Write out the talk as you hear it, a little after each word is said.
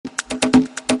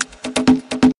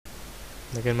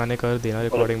लेकिन मैंने कर दी ना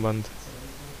रिकॉर्डिंग बंद।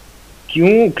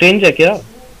 क्यों? क्रिंज है क्या?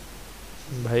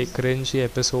 भाई क्रिंज ही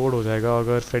एपिसोड हो जाएगा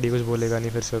अगर फ्रेडी कुछ बोलेगा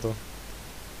नहीं फिर से तो,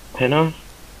 है ना?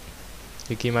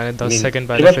 क्योंकि मैंने I 10 mean, सेकंड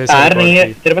तेरे पहले पास फिर से पैर रिकॉर्ड नहीं है,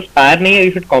 की। तेरे पास पैर नहीं है,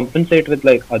 you should compensate with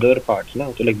like other parts ना,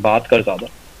 तो लाइक बात कर ज्यादा।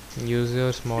 Use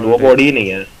your small low dick. Body ही नहीं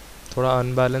है। थोड़ा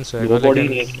अनबैलेंस रहेगा लो बॉडी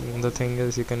लेकिन नहीं है। The thing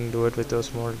is you can do it with your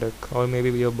small dick और maybe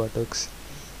your buttocks.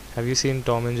 Have you seen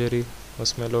Tom and Jerry?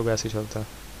 उसमें लोग ऐसे ही चलता है।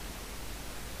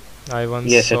 I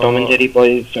once Yes, saw, Tom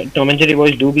and Jerry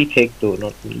boys do be thick though,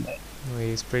 not mean by.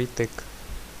 He is pretty thick.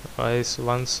 I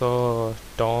once saw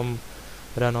Tom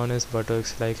run on his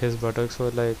buttocks, like his buttocks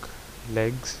were like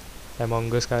legs, Among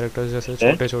Us characters जैसे है?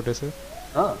 छोटे छोटे से।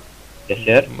 हाँ, Yes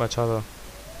यार, अच्छा था।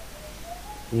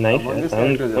 nice यार, अमंगस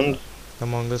कैरेक्टर जैसा।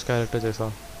 Among Us character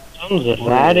जैसा। sounds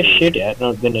rad as ओए, shit यार,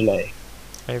 not gonna lie.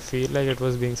 I feel like it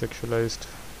was being sexualized,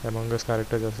 Among Us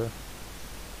character जैसे।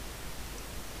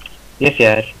 Yes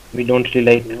यार, we don't really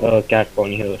like cat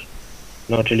porn here.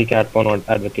 Not really cat porn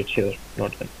advocates here,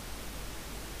 not them.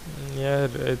 Yeah,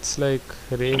 it's like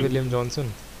Ray William Johnson.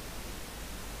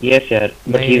 Yes यार,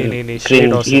 but नहीं नहीं he's नहीं नहीं,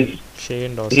 Shane cringe, Dawson,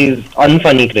 Shane Dawson। he's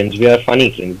unfunny cringe, we are funny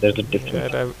cringe, there's a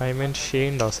difference. यार I meant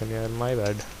Shane Dawson यार, my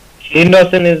bad। Shane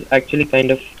Dawson is actually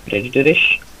kind of predatorish.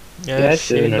 यार Yes,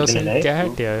 Shane not gonna Dawson lie.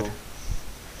 cat यार।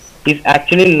 He's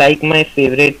actually like my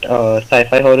favorite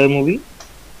sci-fi horror movie.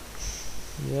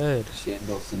 यार Shane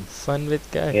Dawson. fun with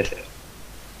cat। Yes, sir.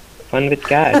 Fun with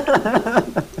cat,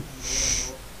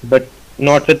 but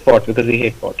not with pot because we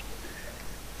hate pot.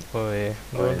 ओए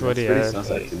Oh, don't worry that's pretty यार। sus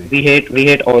actually. We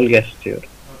hate all guests here.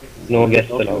 No What are you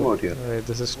guests talking allowed. about here? ओए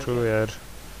this is true यार।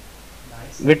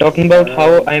 We're talking about how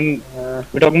Uh,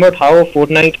 we're talking about how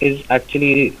Fortnite is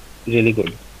actually really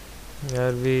good.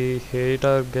 यार we hate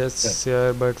our guests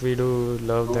यार, but we do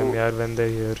love them तो यार when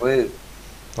they're here, ओए,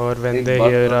 or when एक they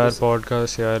बात hear बता our तो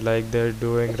podcast यार, like they're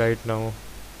doing right now,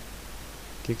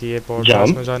 क्योंकि ये Jump.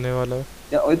 podcast में जाने वाला है।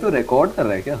 क्या ओए तू रिकॉर्ड कर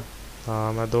रहा है क्या?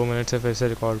 हाँ मैं 2 मिनट से फिर से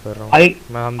रिकॉर्ड कर रहा हूँ।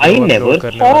 हम I दो never अपलोड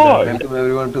करने वाले thought. हैं। Welcome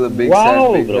everyone to the Big Wow,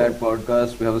 Sad Big bro. Bad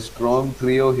podcast. We have a strong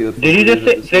trio here for Did you just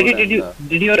today's say, Freddy? episode.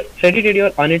 Did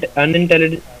your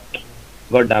unintelligent?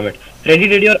 God damn it, Freddy!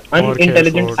 Did your और खेल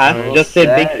unintelligent ass Fortnite। just say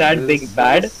big sad, big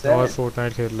bad? और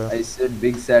Fortnite खेल लो। I said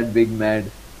big sad, big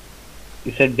mad.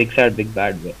 You said big sad, big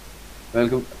bad, bro.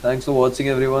 Welcome. Thanks for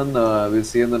watching, everyone. We'll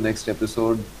see you in the next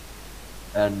episode.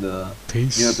 And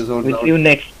Peace। new episode. We'll out. see you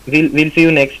next. We'll see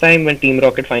you next time when Team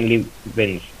Rocket finally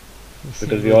wins,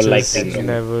 because we all Which like is Team Rocket.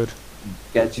 never।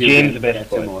 Catch you. James then, best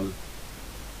catch boy. them all.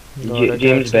 Gotta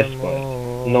James catch best 'em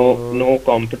boy. all। No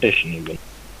competition even.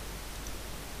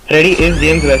 Freddy is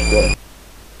James best boy.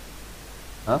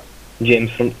 Huh?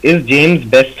 James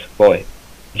best boy.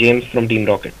 James from Team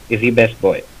Rocket. Is he best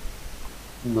boy?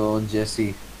 No, Jesse.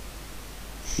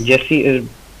 Jesse is.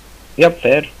 Yep,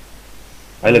 fair.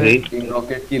 I'll agree. Team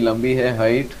Rocket की लंबी है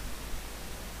height.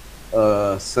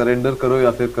 Surrender करो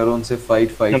या फिर करो उनसे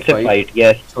fight fight हमसे fight. fight.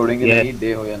 Yes. छोड़ेंगे Yes. नहीं,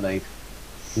 डे हो या नाइट।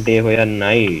 Day हो या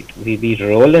night. We be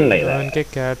rolling like that. उनके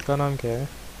कैट का नाम क्या है?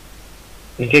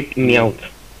 इनके Meowth.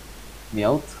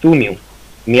 Meowth. Two Mew.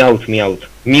 Meowth.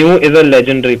 Mew is a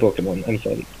legendary Pokemon. I'm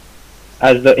sorry.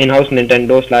 As the in-house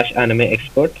Nintendo/anime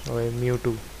expert, ओए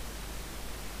Mewtwo।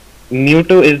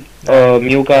 Mewtwo is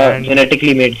Mew का And-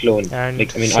 genetically made clone. And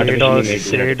Like, I mean, Shay artificially made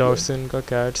Shay genetic clone. Dawson का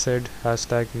cat said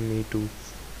 #me too।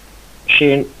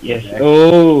 Shane, yes. Exactly.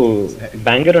 Oh, Exactly.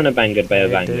 banger on a banger by a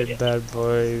I banger. did that,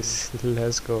 boys।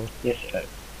 Let's go। Yes, sir.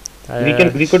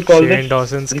 We could call Shane this.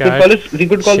 Dawson's We could cat। call this. We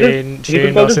could call this. Shane We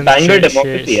could call this Dawson's banger Shay-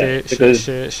 democracy, Shay- yeah, Shay-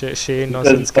 because Shane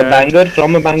Dawson's a cat। banger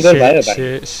from a banger by a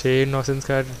banger. Shane Dawson's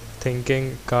cat thinking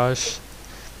काश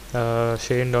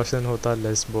Shane Dawson होता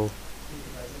lesbo।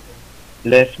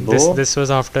 Let's go. This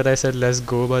was after I said let's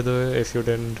go, by the way, if you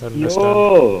didn't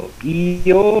understand।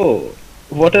 Yo,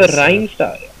 what a Yes, sir. rhyme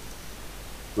star.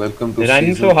 Welcome to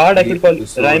Rhyming season so hard, I 3, could call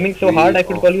episode rhyming so 3 hard, I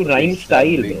could of call you the Rhyme Big Sad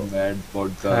Style, Big bro. Mad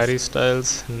podcast. Harry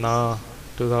Styles, nah,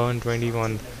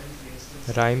 2021।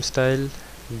 Rhyme style,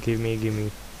 give me।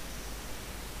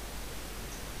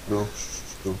 Bro.